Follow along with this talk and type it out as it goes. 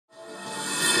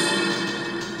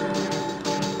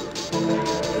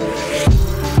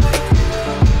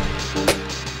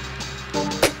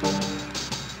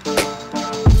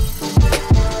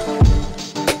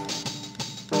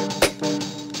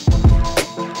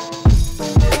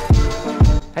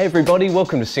Hey everybody,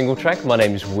 welcome to Singletrack. My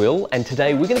name is Will, and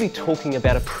today we're going to be talking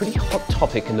about a pretty hot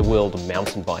topic in the world of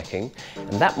mountain biking,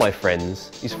 and that, my friends,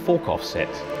 is fork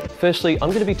offset. Firstly, I'm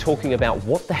going to be talking about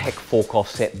what the heck fork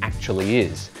offset actually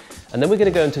is, and then we're going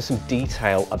to go into some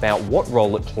detail about what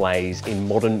role it plays in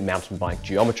modern mountain bike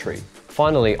geometry.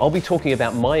 Finally, I'll be talking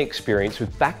about my experience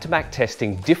with back-to-back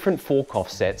testing different fork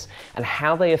offsets and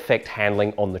how they affect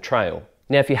handling on the trail.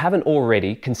 Now, if you haven't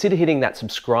already, consider hitting that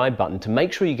subscribe button to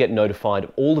make sure you get notified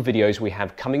of all the videos we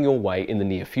have coming your way in the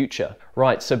near future.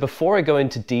 Right, so before I go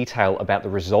into detail about the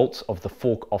results of the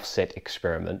fork offset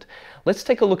experiment, let's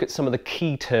take a look at some of the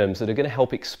key terms that are going to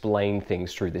help explain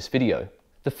things through this video.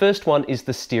 The first one is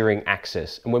the steering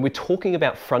axis, and when we're talking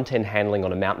about front-end handling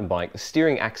on a mountain bike, the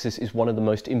steering axis is one of the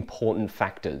most important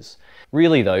factors.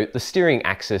 Really though, the steering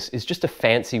axis is just a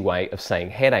fancy way of saying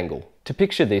head angle. To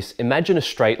picture this, imagine a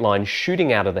straight line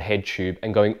shooting out of the head tube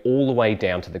and going all the way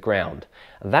down to the ground.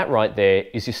 That right there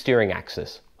is your steering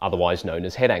axis, otherwise known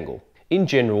as head angle. In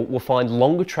general, we'll find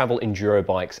longer travel enduro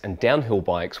bikes and downhill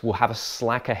bikes will have a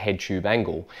slacker head tube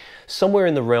angle, somewhere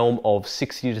in the realm of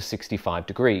 60 to 65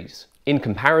 degrees. In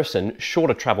comparison,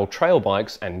 shorter travel trail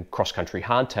bikes and cross-country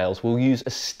hardtails will use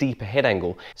a steeper head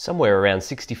angle, somewhere around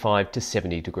 65 to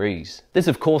 70 degrees. There's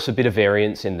of course a bit of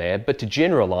variance in there, but to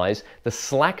generalize, the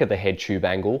slacker the head tube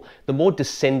angle, the more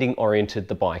descending oriented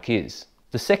the bike is.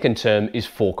 The second term is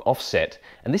fork offset,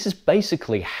 and this is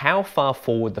basically how far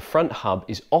forward the front hub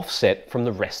is offset from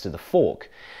the rest of the fork.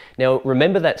 Now,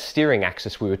 remember that steering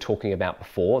axis we were talking about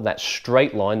before, that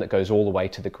straight line that goes all the way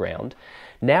to the ground?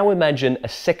 Now imagine a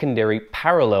secondary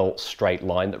parallel straight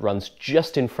line that runs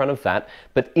just in front of that,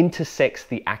 but intersects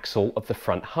the axle of the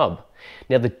front hub.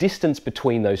 Now, the distance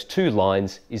between those two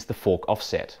lines is the fork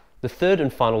offset. The third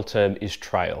and final term is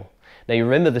trail. Now, you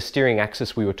remember the steering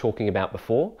axis we were talking about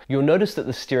before? You'll notice that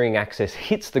the steering axis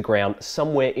hits the ground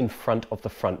somewhere in front of the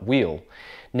front wheel.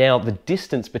 Now, the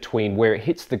distance between where it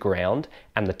hits the ground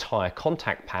and the tyre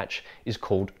contact patch is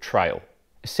called trail.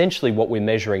 Essentially, what we're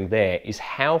measuring there is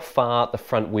how far the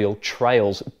front wheel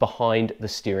trails behind the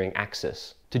steering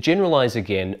axis. To generalize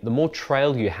again, the more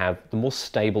trail you have, the more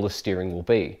stable the steering will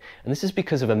be. And this is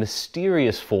because of a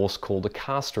mysterious force called the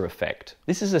caster effect.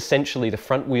 This is essentially the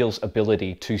front wheel's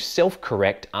ability to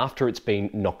self-correct after it's been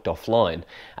knocked offline.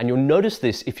 And you'll notice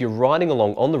this if you're riding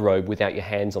along on the road without your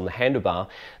hands on the handlebar,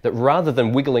 that rather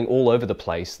than wiggling all over the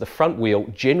place, the front wheel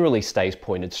generally stays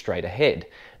pointed straight ahead.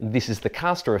 This is the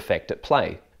caster effect at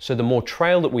play. So the more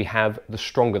trail that we have, the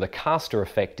stronger the caster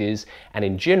effect is, and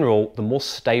in general, the more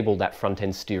stable that front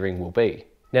end steering will be.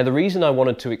 Now, the reason I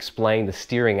wanted to explain the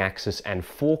steering axis and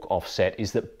fork offset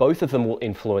is that both of them will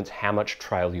influence how much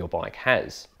trail your bike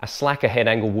has. A slacker head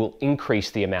angle will increase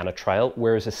the amount of trail,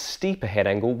 whereas a steeper head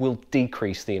angle will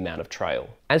decrease the amount of trail.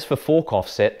 As for fork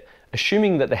offset,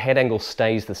 assuming that the head angle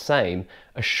stays the same,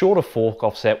 a shorter fork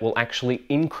offset will actually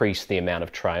increase the amount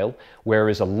of trail,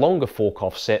 whereas a longer fork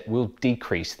offset will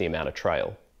decrease the amount of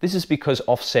trail. This is because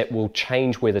offset will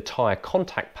change where the tyre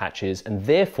contact patch is, and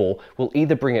therefore will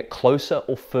either bring it closer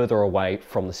or further away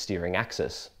from the steering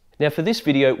axis. Now, for this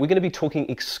video, we're going to be talking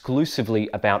exclusively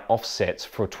about offsets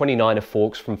for 29er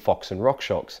forks from Fox and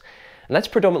RockShox. And that's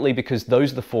predominantly because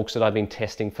those are the forks that I've been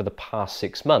testing for the past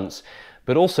 6 months,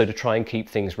 but also to try and keep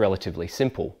things relatively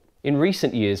simple. In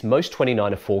recent years, most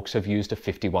 29er forks have used a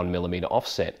 51mm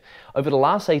offset. Over the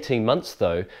last 18 months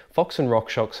though, Fox and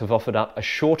RockShox have offered up a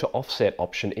shorter offset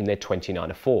option in their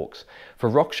 29er forks. For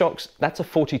RockShox, that's a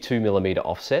 42mm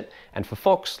offset, and for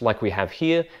Fox, like we have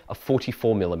here, a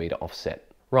 44mm offset.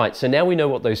 Right, so now we know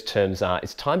what those terms are,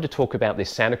 it's time to talk about this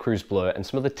Santa Cruz Blur and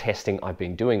some of the testing I've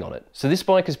been doing on it. So this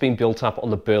bike has been built up on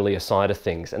the burlier side of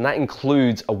things, and that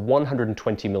includes a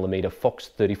 120mm Fox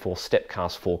 34 step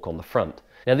cast fork on the front.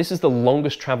 Now, this is the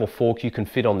longest travel fork you can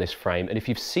fit on this frame, and if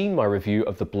you've seen my review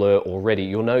of the Blur already,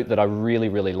 you'll know that I really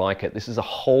like it. This is a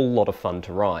whole lot of fun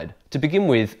to ride. To begin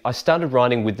with, I started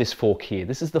riding with this fork here.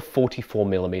 This is the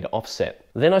 44mm offset.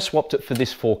 Then I swapped it for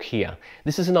this fork here.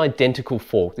 This is an identical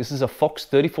fork. This is a Fox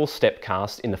 34 step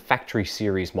cast in the factory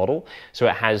series model, so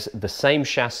it has the same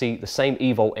chassis, the same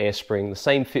Evol air spring, the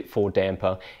same Fit 4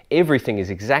 damper. Everything is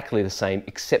exactly the same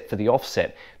except for the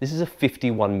offset. This is a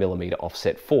 51mm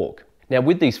offset fork. Now,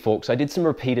 with these forks, I did some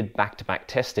repeated back-to-back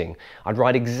testing. I'd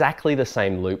ride exactly the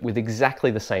same loop with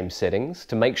exactly the same settings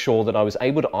to make sure that I was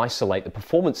able to isolate the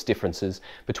performance differences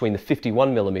between the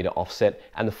 51mm offset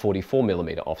and the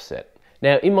 44mm offset.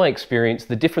 Now, in my experience,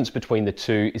 the difference between the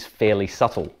two is fairly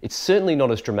subtle. It's certainly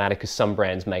not as dramatic as some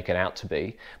brands make it out to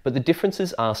be, but the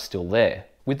differences are still there.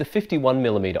 With the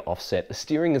 51mm offset, the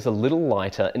steering is a little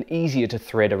lighter and easier to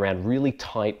thread around really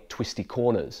tight, twisty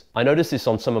corners. I noticed this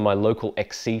on some of my local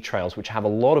XC trails, which have a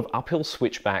lot of uphill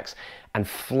switchbacks and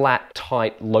flat,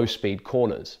 tight, low-speed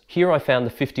corners. Here I found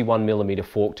the 51mm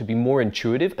fork to be more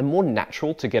intuitive and more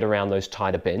natural to get around those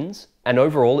tighter bends. And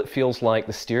overall, it feels like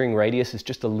the steering radius is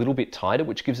just a little bit tighter,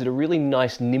 which gives it a really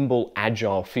nice, nimble,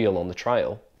 agile feel on the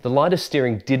trail. The lighter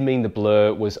steering did mean the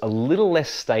blur was a little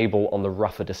less stable on the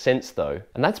rougher descents though,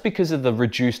 and that's because of the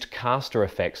reduced caster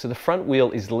effect, so the front wheel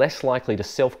is less likely to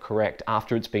self-correct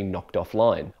after it's been knocked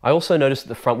offline. I also noticed that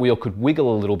the front wheel could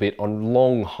wiggle a little bit on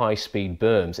long, high-speed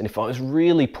berms, and if I was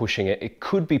really pushing it, it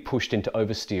could be pushed into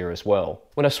oversteer as well.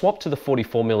 When I swapped to the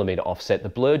 44mm offset, the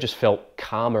blur just felt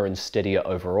calmer and steadier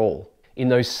overall. In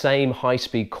those same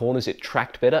high-speed corners, it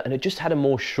tracked better, and it just had a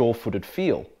more sure-footed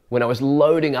feel. When I was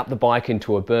loading up the bike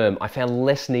into a berm, I found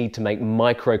less need to make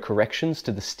micro corrections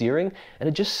to the steering, and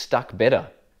it just stuck better.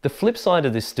 The flip side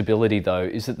of this stability though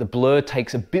is that the blur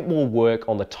takes a bit more work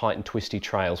on the tight and twisty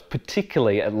trails,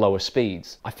 particularly at lower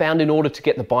speeds. I found in order to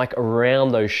get the bike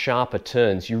around those sharper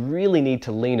turns, you really need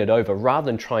to lean it over rather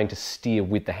than trying to steer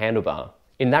with the handlebar.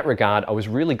 In that regard, I was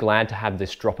really glad to have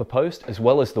this dropper post, as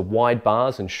well as the wide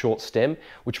bars and short stem,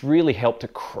 which really helped to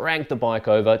crank the bike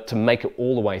over to make it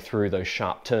all the way through those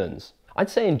sharp turns.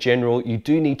 I'd say in general, you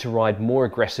do need to ride more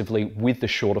aggressively with the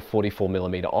shorter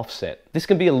 44mm offset. This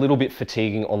can be a little bit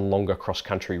fatiguing on longer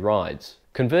cross-country rides.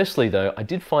 Conversely though, I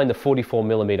did find the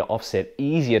 44mm offset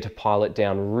easier to pilot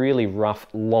down really rough,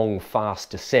 long,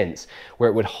 fast descents, where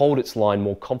it would hold its line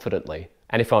more confidently.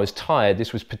 And if I was tired,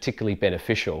 this was particularly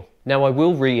beneficial. Now I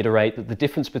will reiterate that the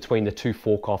difference between the two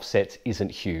fork offsets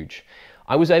isn't huge.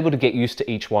 I was able to get used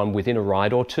to each one within a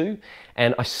ride or two,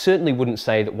 and I certainly wouldn't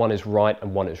say that one is right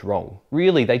and one is wrong.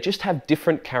 Really, they just have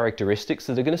different characteristics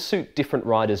that are going to suit different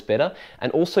riders better,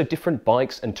 and also different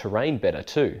bikes and terrain better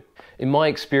too. In my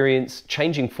experience,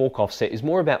 changing fork offset is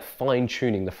more about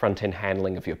fine-tuning the front-end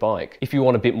handling of your bike. If you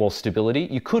want a bit more stability,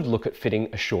 you could look at fitting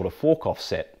a shorter fork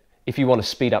offset. If you want to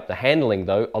speed up the handling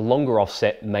though, a longer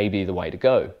offset may be the way to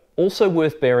go. Also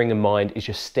worth bearing in mind is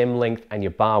your stem length and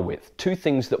your bar width, two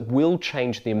things that will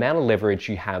change the amount of leverage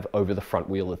you have over the front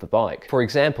wheel of the bike. For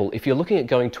example, if you're looking at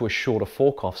going to a shorter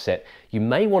fork offset, you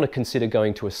may want to consider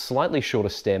going to a slightly shorter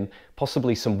stem,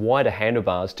 possibly some wider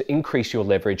handlebars to increase your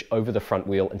leverage over the front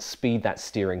wheel and speed that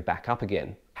steering back up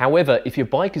again. However, if your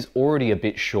bike is already a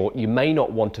bit short, you may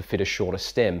not want to fit a shorter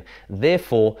stem.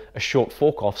 Therefore, a short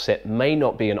fork offset may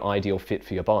not be an ideal fit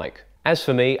for your bike. As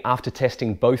for me, after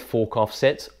testing both fork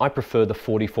offsets, I prefer the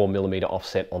 44mm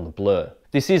offset on the blur.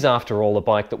 This is, after all, a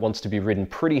bike that wants to be ridden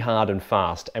pretty hard and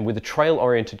fast, and with a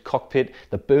trail-oriented cockpit,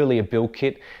 the burlier build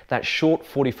kit, that short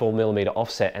 44mm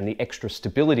offset and the extra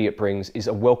stability it brings is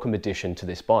a welcome addition to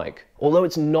this bike. Although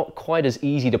it's not quite as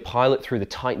easy to pilot through the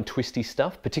tight and twisty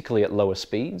stuff, particularly at lower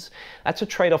speeds, that's a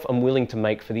trade-off I'm willing to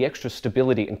make for the extra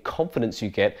stability and confidence you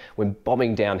get when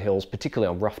bombing down hills,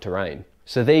 particularly on rough terrain.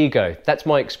 So there you go, that's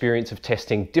my experience of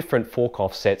testing different fork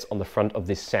offsets on the front of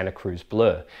this Santa Cruz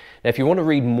Blur. Now if you want to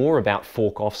read more about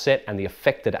fork offset and the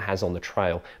effect that it has on the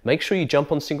trail, make sure you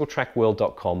jump on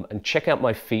singletrackworld.com and check out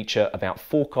my feature about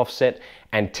fork offset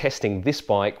and testing this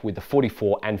bike with the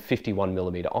 44 and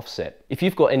 51mm offset. If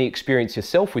you've got any experience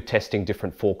yourself with testing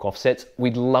different fork offsets,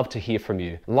 we'd love to hear from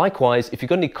you. Likewise, if you've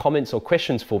got any comments or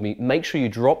questions for me, make sure you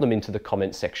drop them into the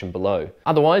comments section below.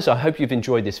 Otherwise, I hope you've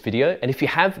enjoyed this video, and if you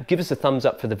have, give us a thumbs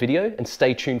up for the video and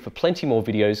stay tuned for plenty more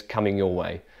videos coming your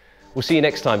way. We'll see you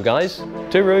next time, guys.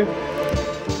 Tooroo!